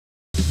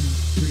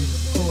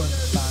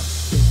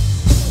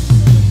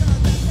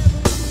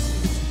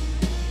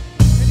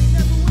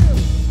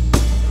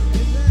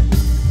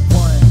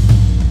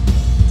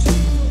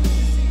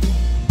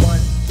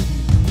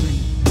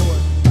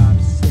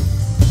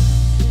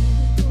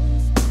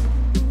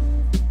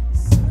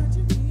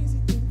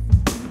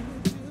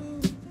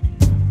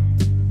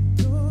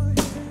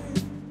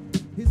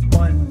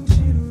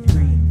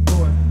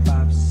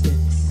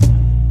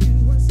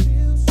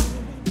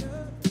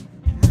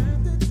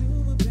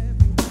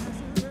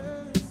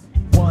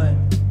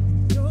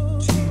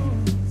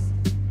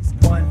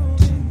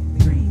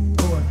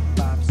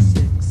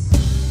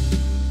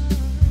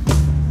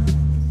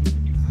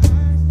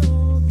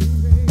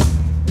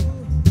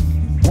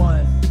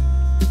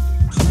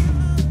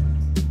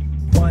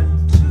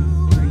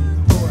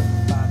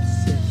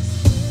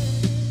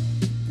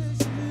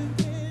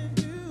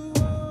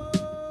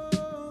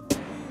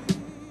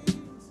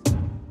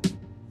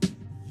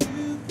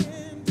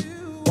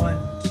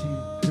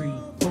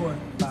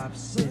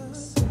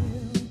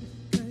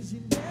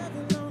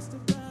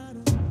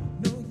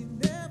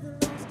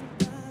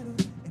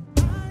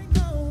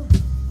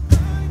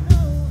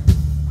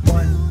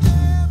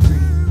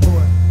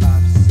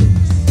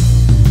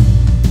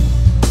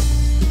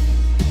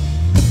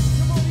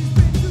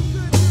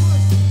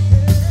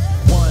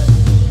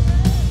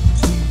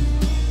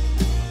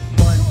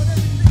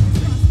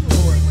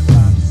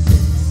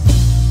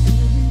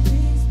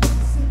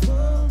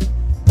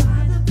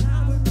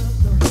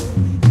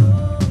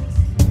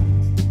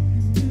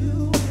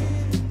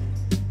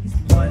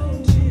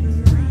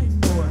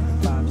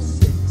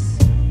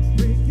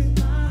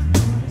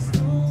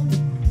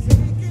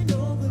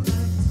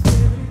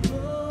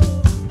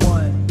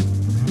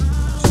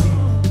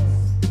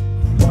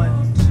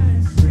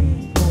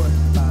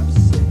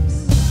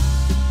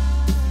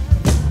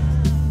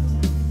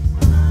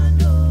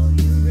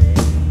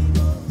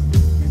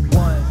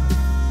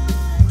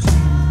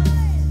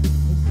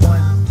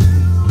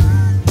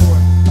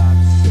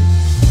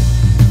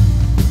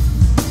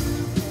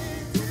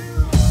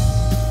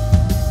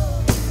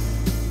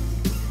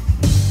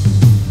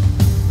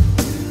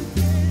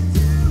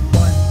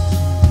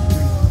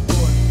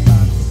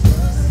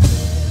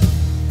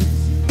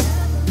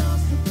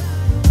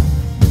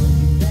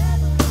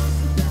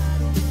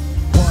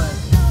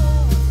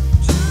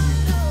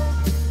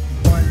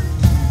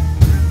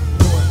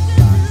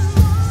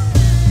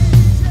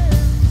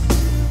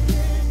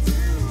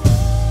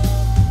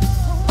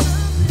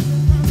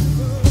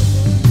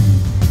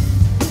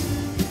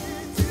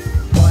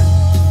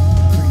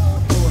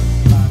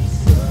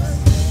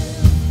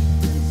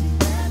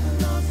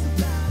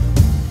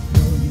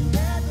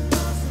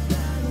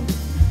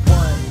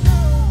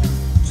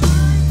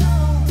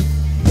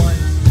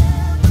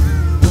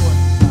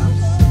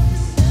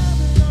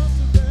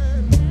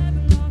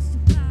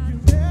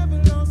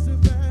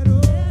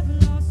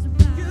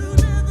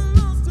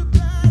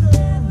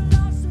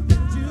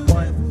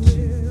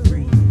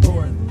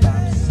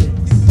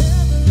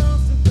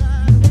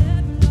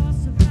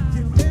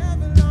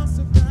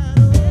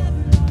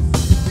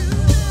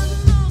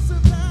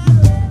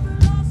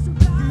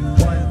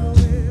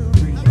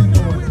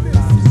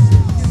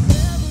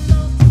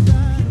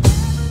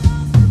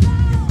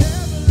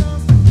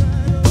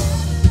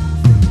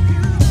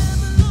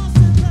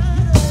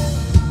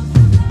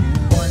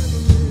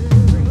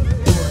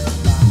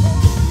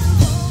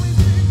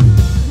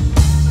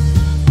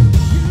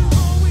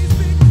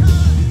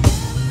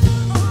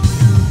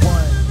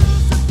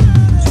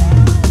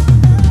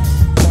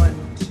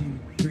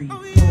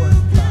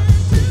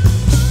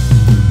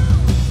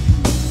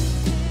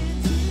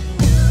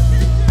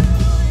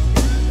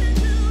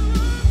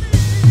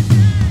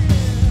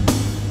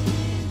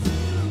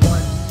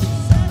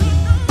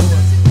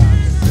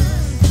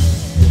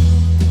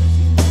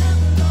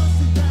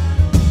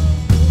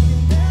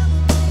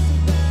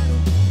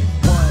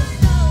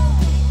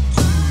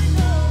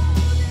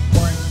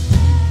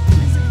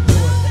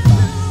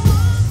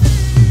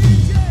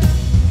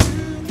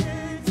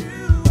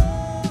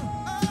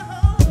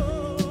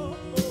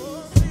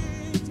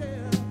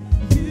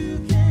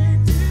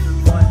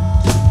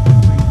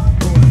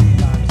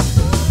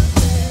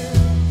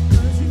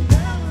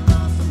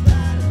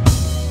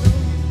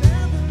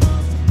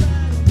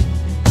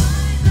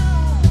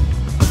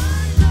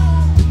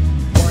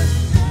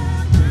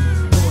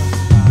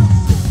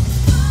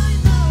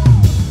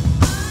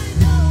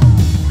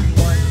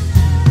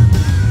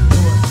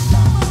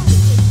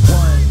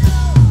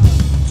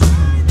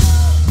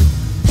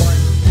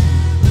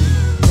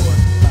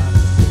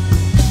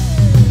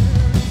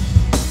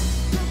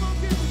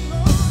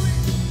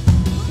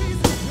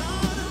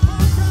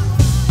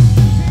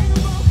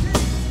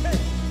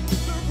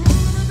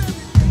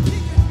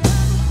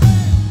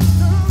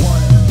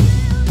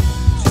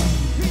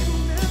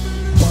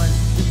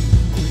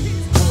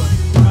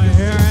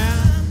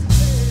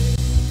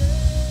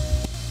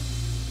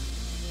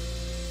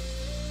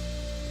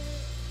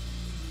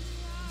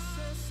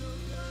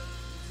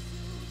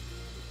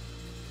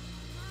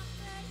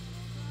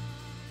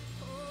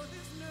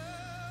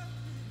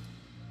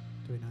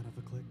Do we not have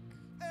a click?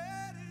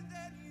 Better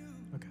than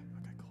you. Okay,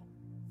 cool.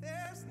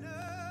 There's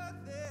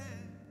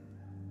nothing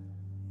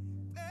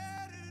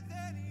better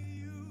than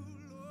you,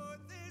 Lord.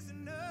 There's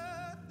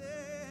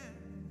nothing.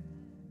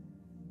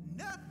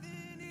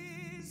 Nothing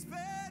is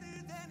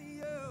better than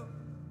you.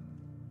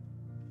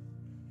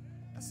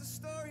 That's the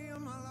story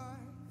of my life.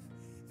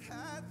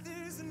 That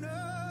there's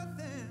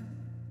nothing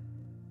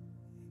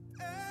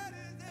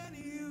better than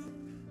you.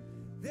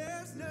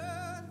 There's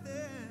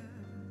nothing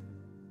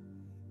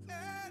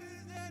better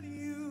than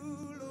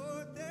you,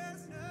 Lord.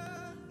 There's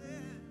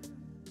nothing.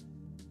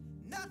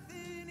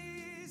 Nothing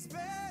is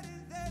better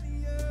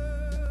than you.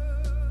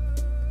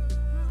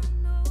 I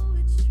know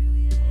it's true,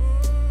 yeah.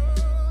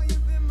 Oh,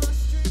 you've been my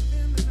strength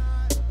in the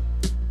night.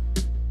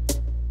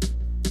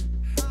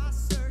 I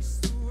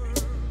searched the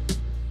world,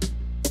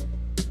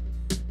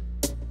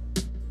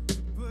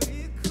 but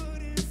it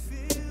couldn't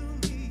fill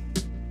me.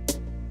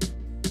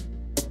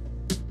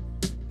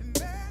 And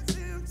man's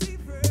empty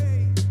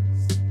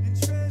praise and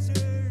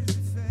treasures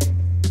of faith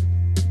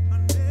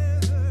are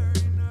never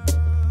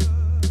enough.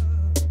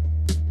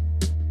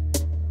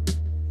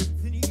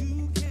 Then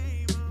you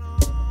came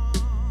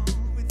along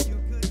with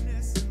your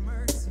goodness and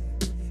mercy,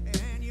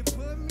 and you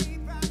put me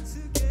back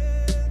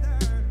together.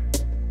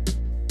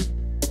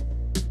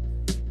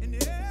 And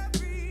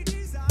every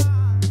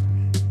desire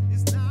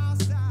is now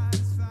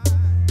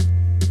satisfied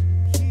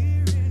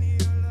here in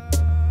your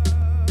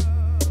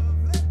love.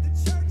 Let the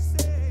church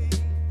say,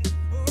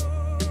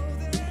 oh,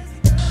 there's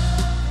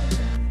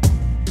nothing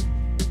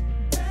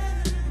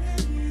better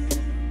than you.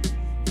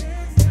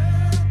 There's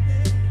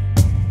nothing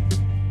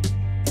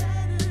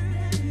better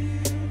than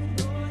you,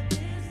 Lord.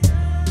 There's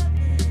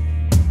nothing.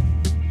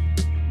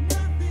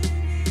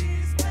 Nothing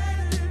is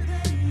better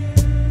than you.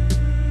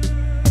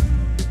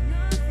 I'm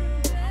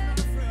not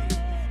afraid.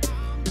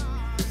 I'm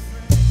not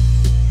afraid.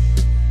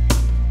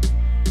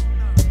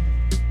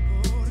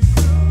 Oh, to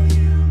show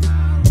you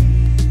my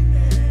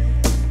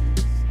weakness,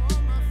 all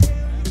my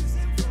failures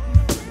and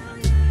flaws.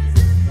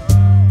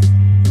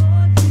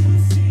 Lord, you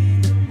see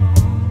them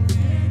all,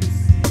 and you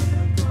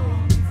still call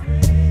me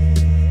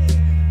friend.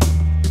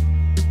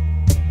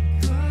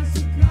 'Cause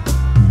the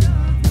God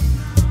of the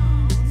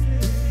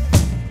mountain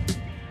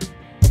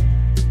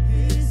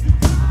is the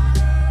God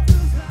of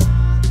the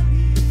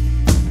valley.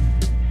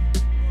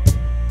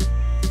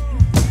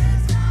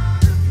 There's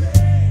not a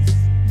place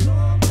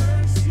your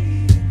mercy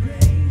and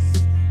grace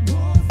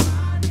won't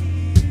find me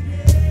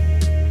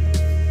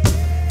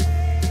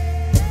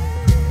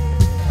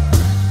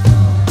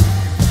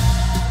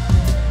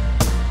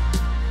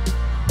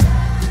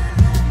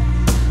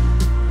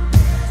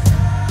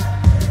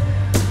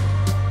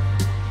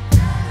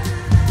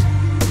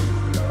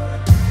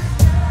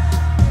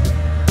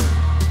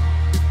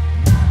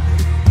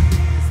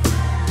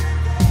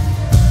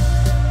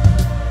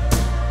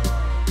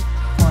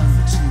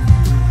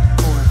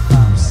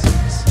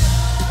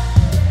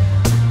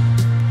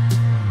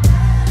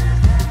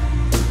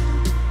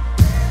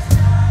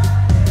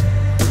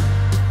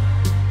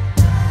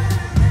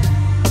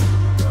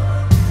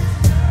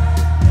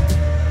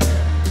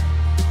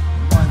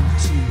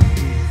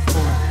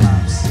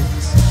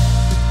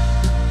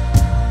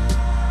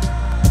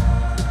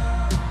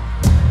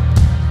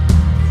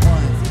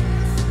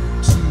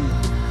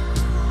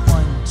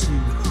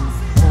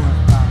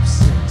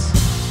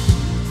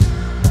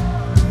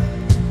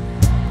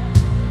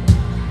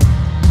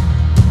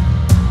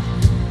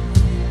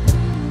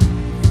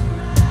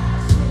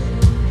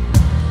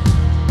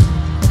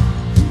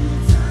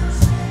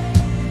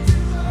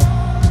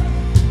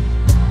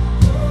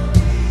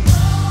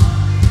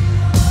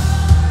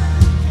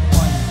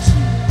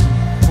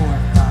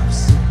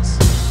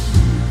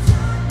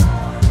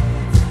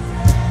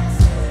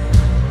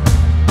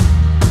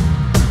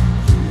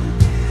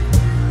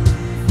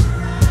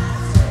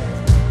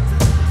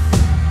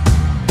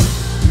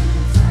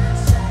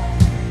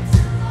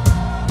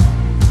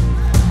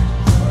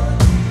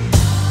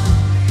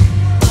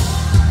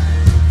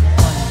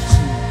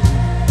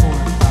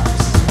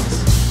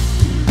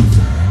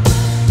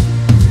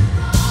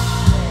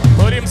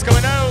Podium's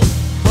coming out.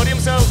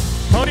 Podium's out.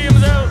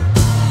 Podium's out.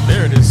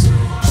 There it is.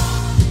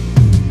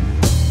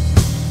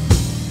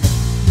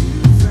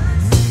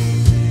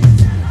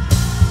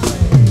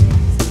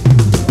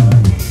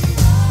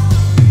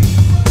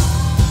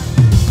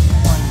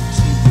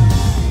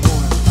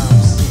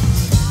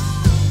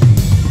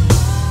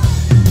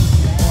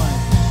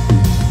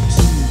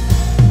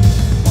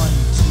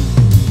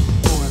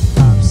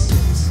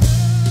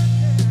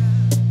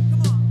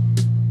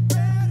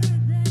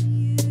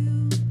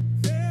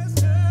 There's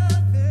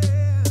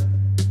nothing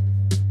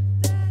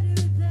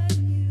better than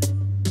you.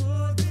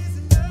 Oh, there's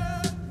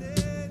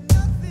nothing.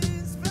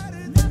 Nothing's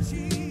better than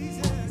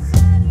Jesus.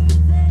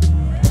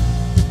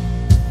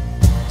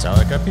 Sound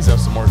like that piece. Have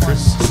some more,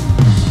 Chris.